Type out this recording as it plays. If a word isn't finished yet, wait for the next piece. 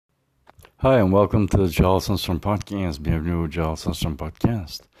Hi and welcome to the Giles Sunstrom Podcast. Bienvenue au Giles Sunstrom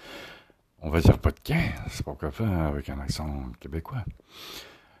Podcast. On va dire podcast, pourquoi pas, avec un accent québécois.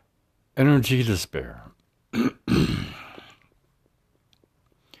 NRG Despair.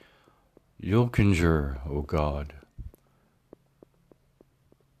 You'll conjure, O God,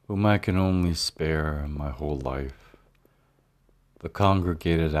 whom I can only spare my whole life, the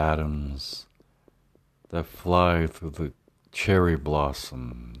congregated atoms that fly through the cherry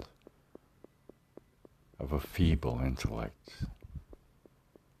blossoms of a feeble intellect,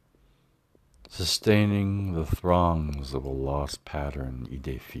 sustaining the throngs of a lost pattern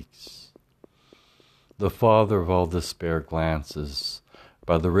idée fixe. The father of all despair glances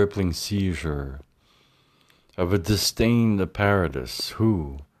by the rippling seizure of a disdained apparatus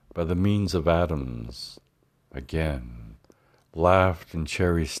who, by the means of atoms, again laughed in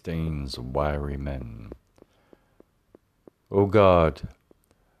cherry stains of wiry men. O God,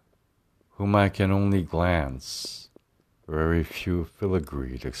 whom I can only glance, very few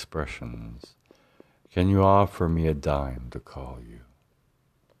filigreed expressions, can you offer me a dime to call you?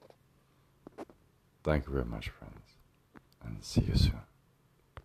 Thank you very much, friends, and see you soon.